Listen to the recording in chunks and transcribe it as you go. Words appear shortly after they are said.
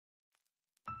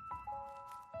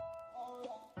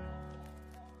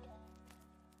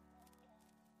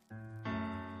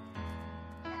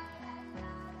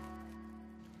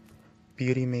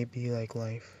Beauty may be like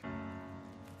life,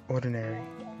 ordinary,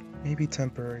 maybe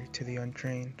temporary to the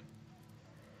untrained.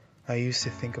 I used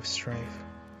to think of strife,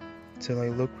 till I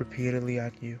looked repeatedly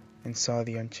at you and saw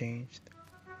the unchanged.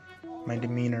 My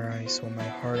demeanor eyes, while my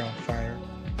heart on fire,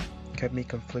 kept me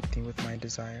conflicting with my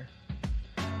desire.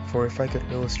 For if I could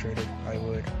illustrate it, I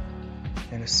would,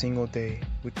 and a single day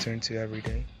would turn to every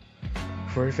day.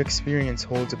 For if experience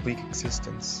holds a bleak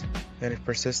existence, and if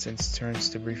persistence turns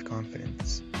to brief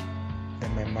confidence,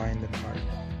 then my mind and heart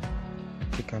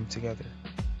could come together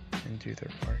and do their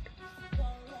part.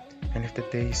 And if the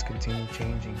days continue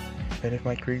changing, and if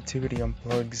my creativity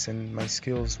unplugs and my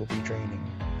skills will be draining,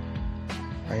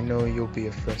 I know you'll be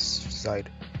a fresh sight,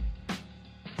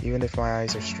 even if my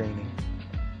eyes are straining.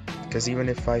 Because even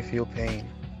if I feel pain,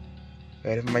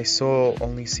 and if my soul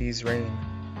only sees rain,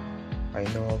 I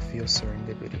know I'll feel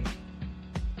serendipity,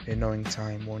 and knowing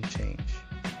time won't change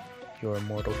your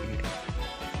immortal beauty.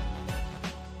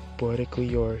 Poetically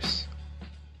yours,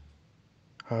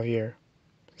 Javier,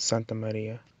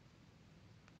 Santamaria.